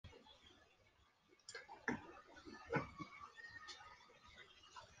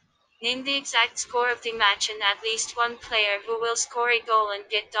Name the exact score of the match and at least one player who will score a goal and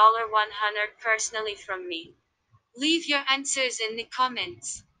get $100 personally from me. Leave your answers in the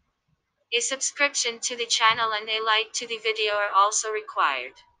comments. A subscription to the channel and a like to the video are also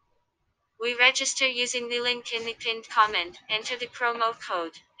required. We register using the link in the pinned comment, enter the promo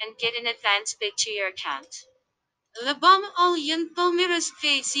code, and get an advance bid to your account. Ahly and Palmeiras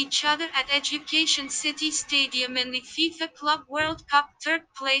face each other at Education City Stadium in the FIFA Club World Cup third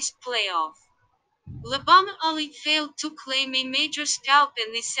place playoff. Ahly failed to claim a major scalp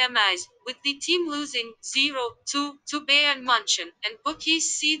in the semis, with the team losing 0-2 to Bayern Munchen, and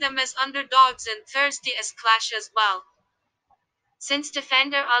bookies see them as underdogs in Thursday's clash as well. Since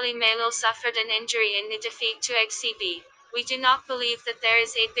defender Ali Melo suffered an injury in the defeat to XCB, we do not believe that there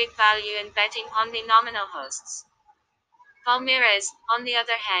is a big value in betting on the nominal hosts. Palmeiras, on the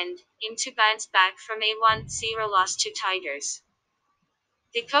other hand, aim to bounce back from a 1-0 loss to Tigers.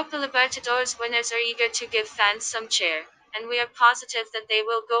 The Copa Libertadores winners are eager to give fans some cheer, and we are positive that they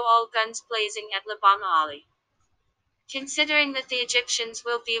will go all guns blazing at Ahly. Considering that the Egyptians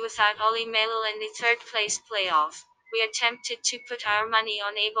will be without Oli Melil in the third place playoff, we are tempted to put our money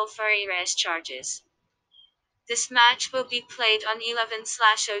on Abel Ferreira's charges. This match will be played on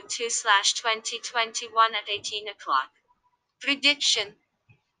 11/02/2021 at 18 o'clock. Prediction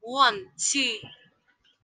 1-2